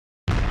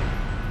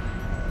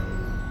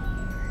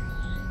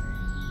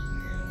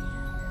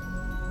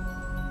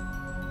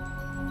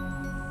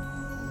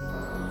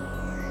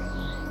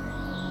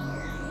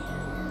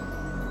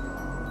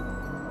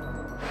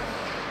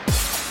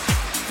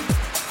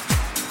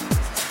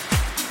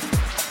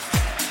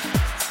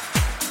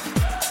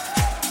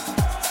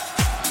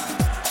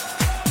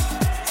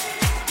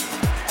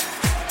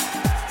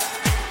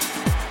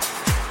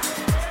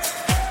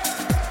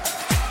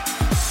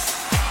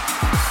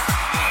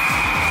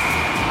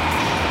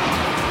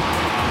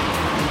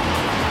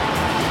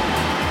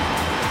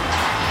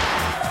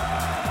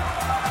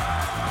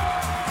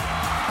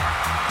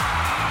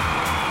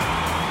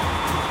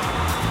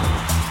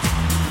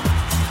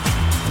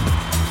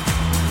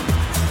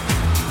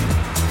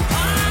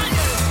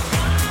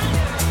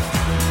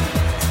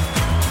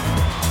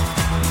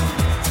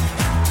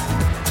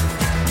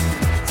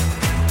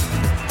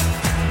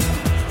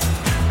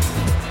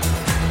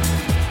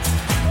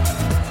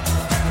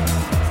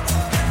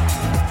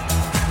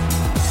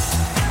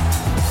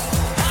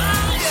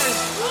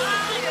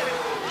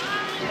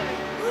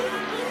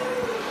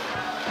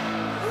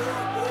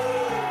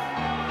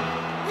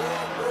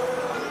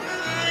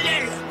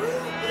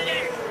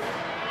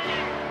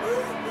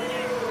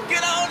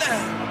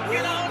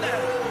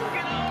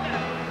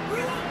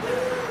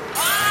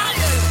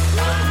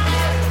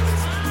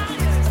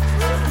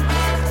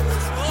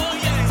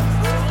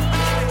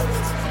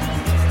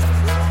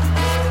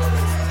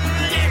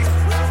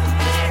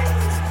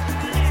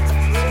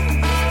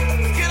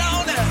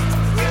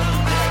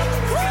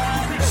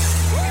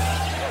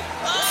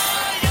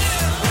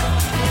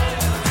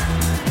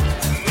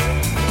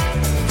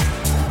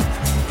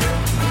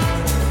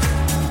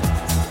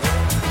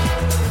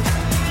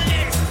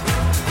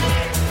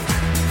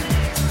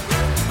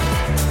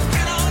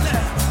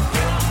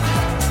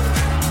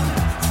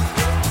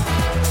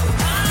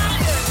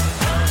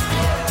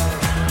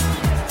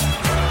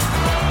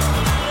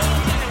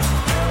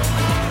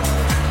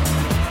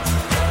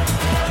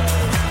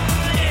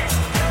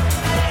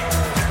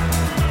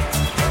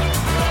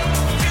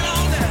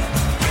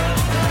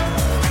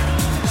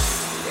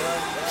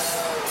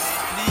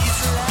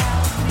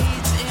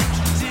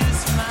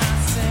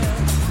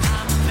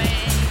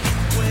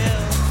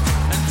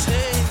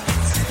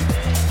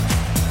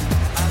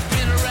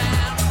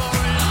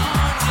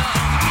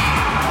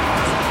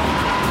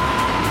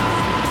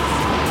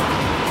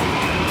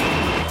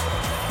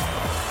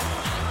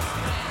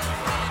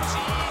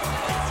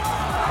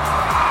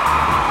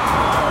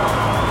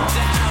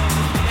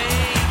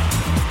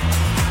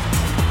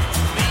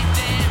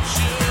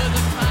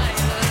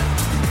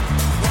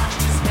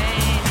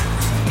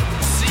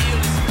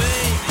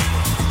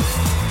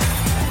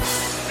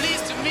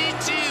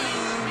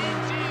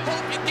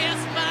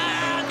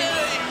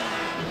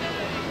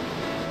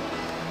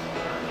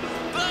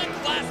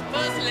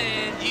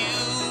hustling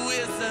you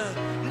is the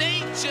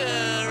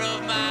nature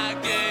of my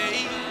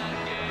game.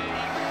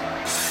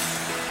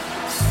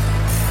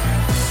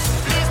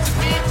 Pleased to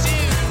meet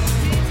you.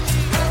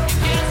 Hope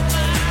you guess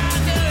my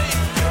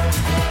name.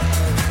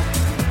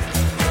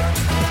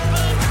 But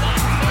what's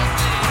hustling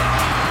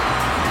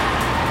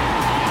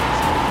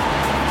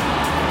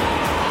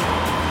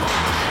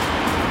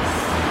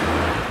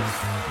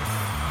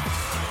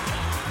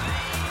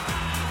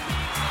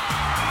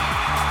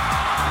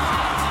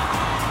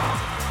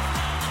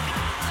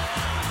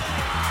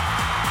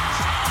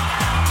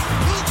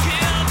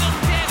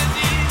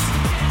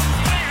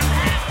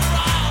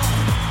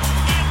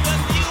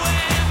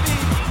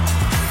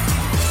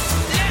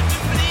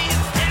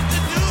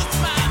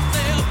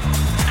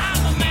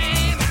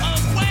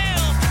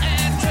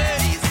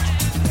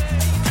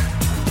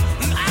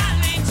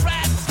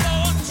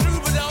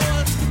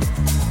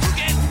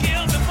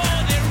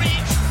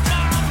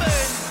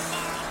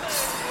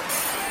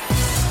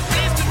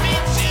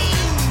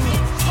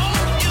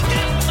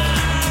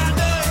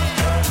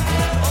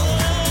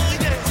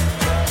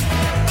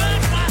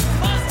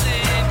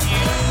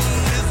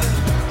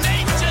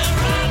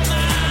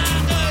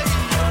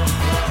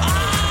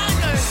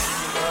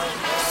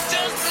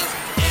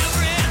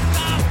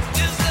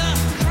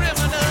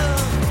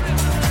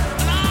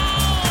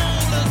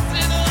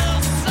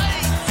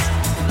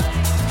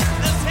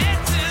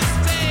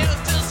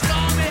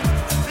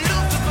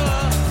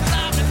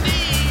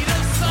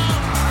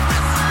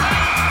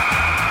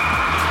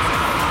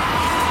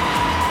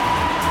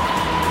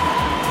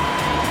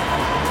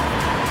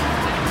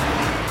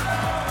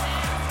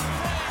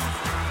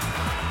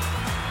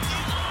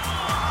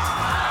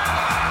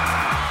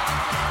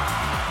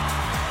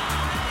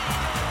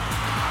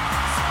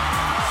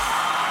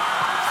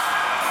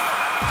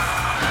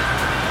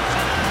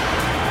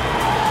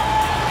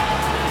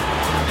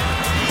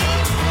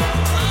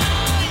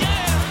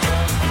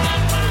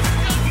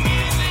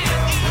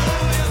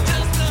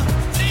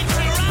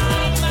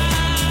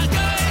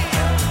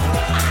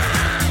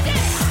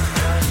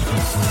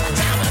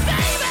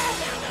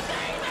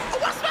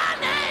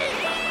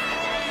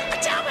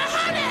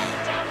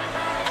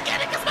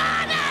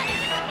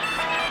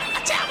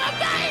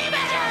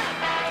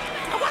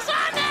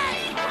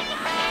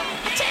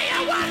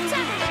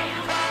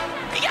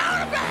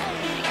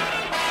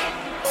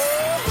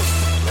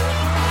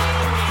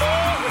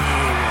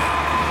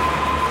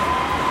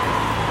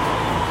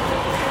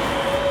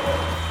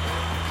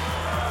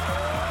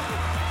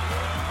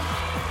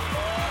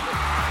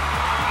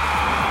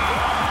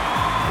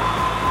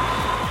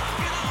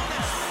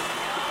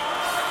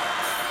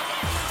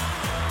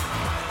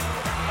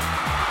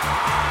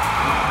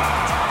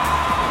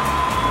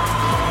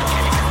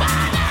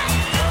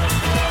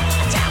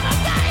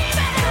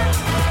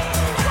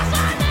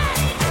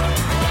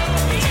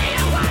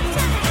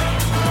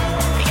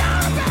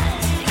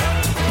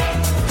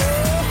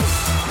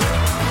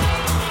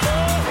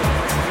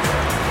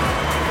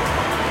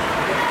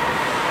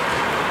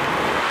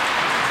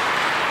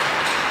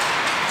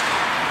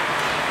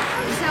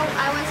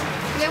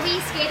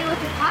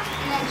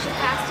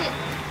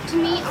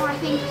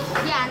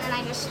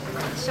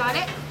shot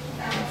it.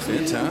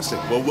 Fantastic.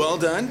 Well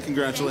done.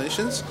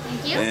 Congratulations.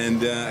 Thank you.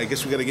 And I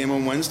guess we got a game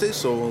on Wednesday,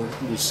 so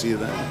we'll see you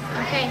then.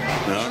 Okay.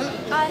 No?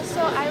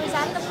 So I was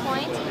at the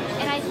point,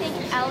 and I think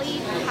Ellie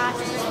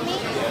passed it to me,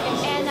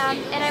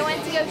 and I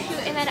went to go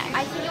shoot, and then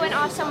I think it went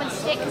off someone's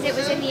stick because it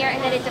was in the air,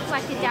 and then it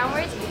deflected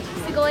downwards.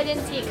 The goalie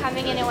didn't see it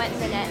coming, and it went in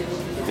the net.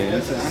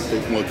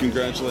 Fantastic. Well,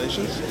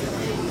 congratulations.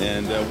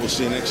 And we'll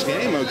see you next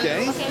game,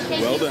 okay? Okay, thank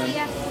you. Well done. See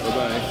ya.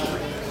 Bye-bye.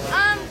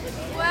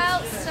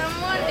 Well,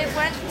 it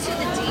went to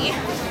the D,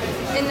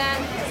 and then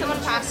someone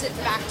passed it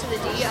back to the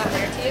D on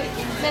their team.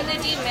 Then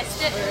the D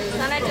missed it, and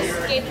then I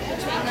just skated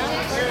between them,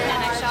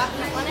 and I shot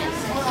and won it.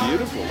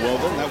 Beautiful. Well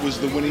done. That was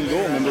the winning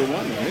goal, number 1,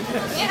 right?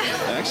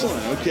 Yeah.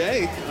 Excellent.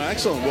 Okay.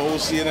 Excellent. Well, we'll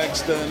see you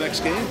next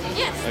game.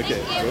 Yes.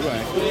 Okay. Thank you.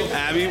 Bye-bye.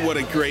 Abby, what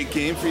a great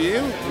game for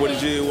you. What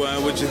did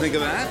you think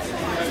of that?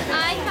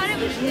 I thought it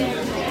was good.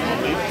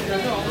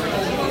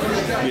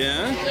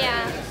 Yeah?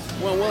 Yeah.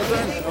 Well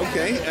done.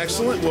 Okay,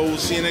 excellent. Well, we'll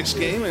see you next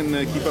game, and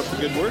keep up the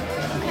good work.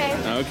 Okay.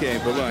 Okay,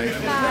 bye-bye.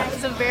 It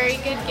was a very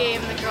good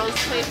game. The girls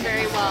played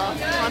very well.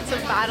 Lots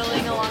of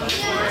battling along the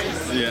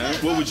floors. Yeah?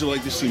 What would you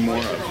like to see more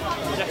of?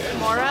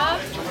 More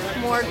of?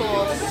 More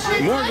goals.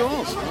 More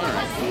goals? All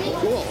right.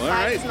 Cool. All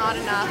right. That's not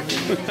enough.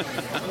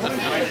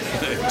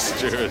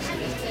 Thanks, Jared.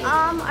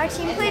 Our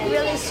team played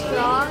really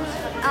strong.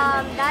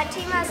 That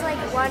team has like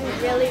one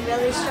really,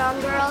 really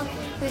strong girl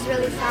who's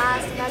really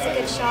fast and has a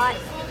good shot.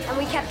 And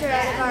we kept her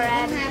out of our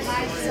end.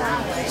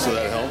 So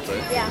that helped,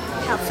 eh? Yeah,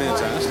 it helped.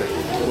 Fantastic.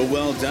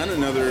 Well done.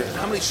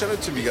 How many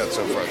shutouts have you got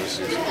so far this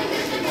season?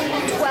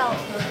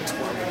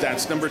 12.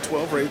 That's number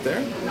 12 right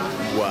there?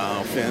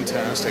 Wow,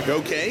 fantastic.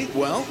 Okay,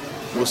 well,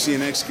 we'll see you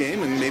next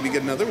game and maybe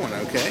get another one,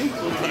 okay?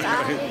 All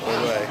right,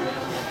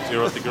 bye-bye. You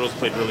know what? The girls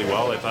played really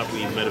well. I thought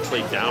we might have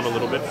played down a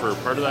little bit for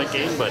part of that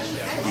game, but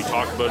we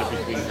talked about it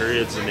between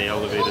periods, and they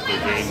elevated their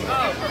game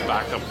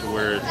back up to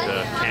where it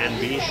can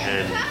be,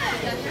 and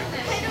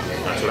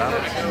that's what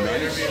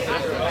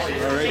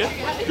happened. All right.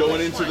 Going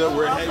into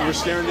we're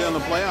staring down the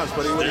playoffs,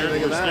 buddy. What do you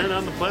think of We're that? staring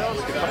down the playoffs.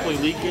 A couple of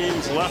league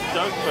games left,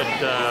 Doug, but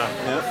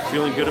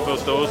feeling good about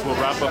those. We'll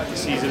wrap up the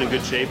season in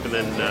good shape, and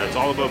then it's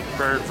all about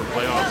preparing for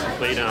playoffs and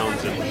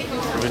playdowns and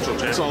provincial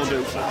championships. It's all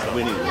about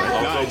winning. Right?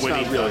 All No, about it's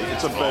winning. not really.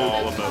 It's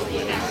all about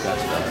winning.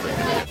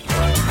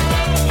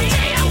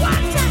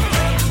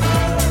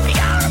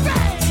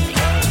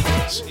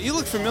 You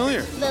look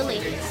familiar. Lily.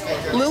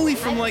 Lily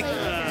from like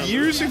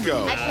years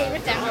ago. I played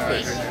with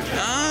Emily.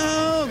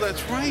 Oh,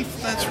 that's right.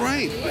 That's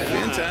right.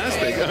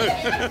 Fantastic.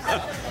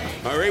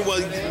 All right.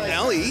 Well,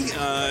 Ellie,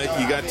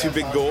 you got 2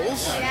 big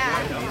goals.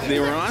 Yeah. They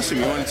were awesome.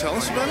 You want to tell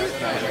us about it?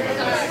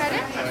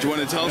 Pardon? Do you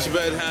want to tell us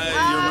about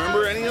how you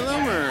remember any of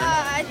them, or?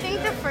 I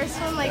think the first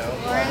one, like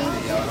Lauren,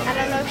 I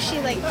don't know if she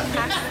like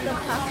passed the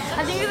puck.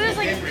 I think it was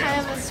like kind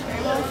of a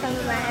scramble from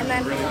the net, and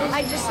then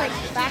I just like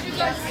backed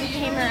up and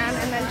came around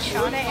and then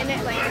shot it, and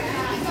it like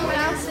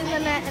bounced in the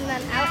net and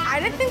then out. I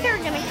didn't think they were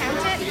gonna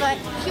count it, but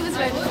he was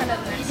right in front of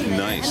the net.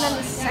 Nice. And then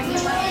the second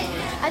one,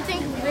 I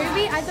think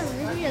either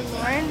Ruby or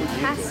Lauren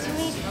passed to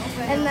me,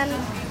 and then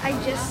I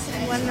just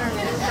went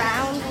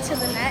around to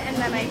the net, and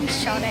then I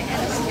shot it,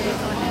 and it was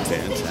going.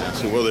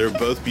 Fantastic. Well, they're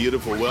both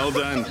beautiful. Well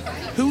done.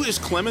 Who is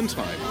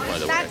Clementine, by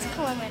the way? That's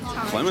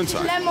Clementine.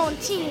 Clementine.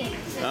 Clementine.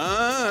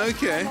 Ah,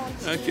 okay.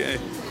 Okay.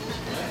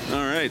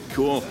 All right,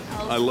 cool.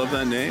 I love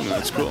that name.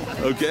 That's cool.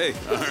 Okay.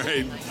 All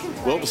right.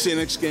 Well, we'll see you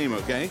next game,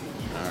 okay?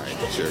 All right.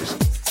 Cheers.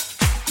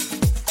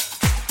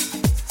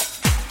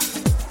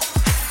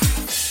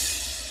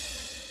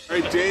 All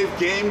right, Dave,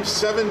 game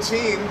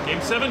 17. Game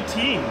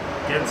 17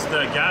 against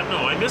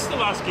Gatineau. I missed the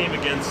last game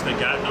against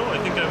Gatineau. I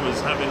think I was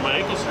having my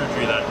ankle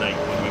surgery that night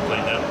when we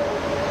played them.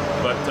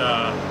 But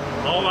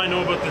all I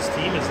know about this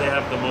team is they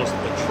have the most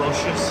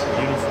atrocious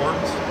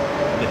uniforms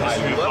in the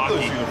history of hockey.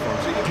 those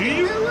uniforms. Do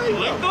you? You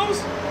like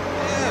those?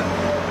 Yeah.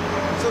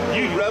 It's a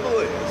little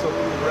rebelly. It's a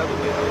little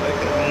rebelly. I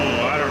like it.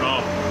 I don't know.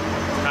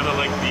 It's kind of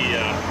like the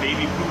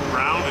baby poop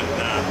brown and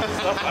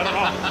stuff. I don't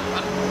know.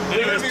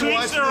 Anyways, to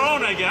each their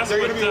own, I guess. They're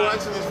going to be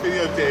watching this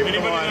video, Dave.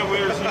 Anybody Come on. that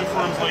wears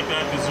uniforms like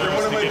that deserves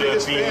One of to my get a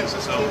biggest beating. fans.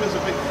 This team is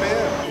a big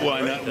fan.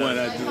 Why not? Why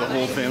not do the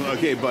whole family?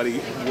 Okay, buddy.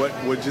 What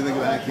did you think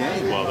of that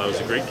game? Well, that was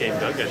a great game,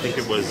 Doug. I think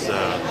it was,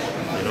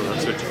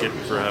 that's what you get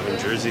for having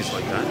jerseys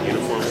like that,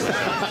 uniforms like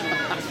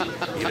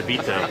that. You get a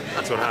beat down.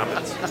 That's what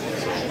happens.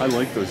 So, I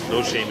like those.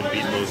 no shame in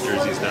beating those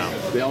jerseys down.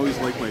 They always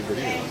like my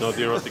videos. No,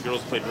 you know what? The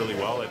girls played really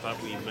well. I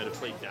thought we might have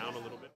played down a little bit.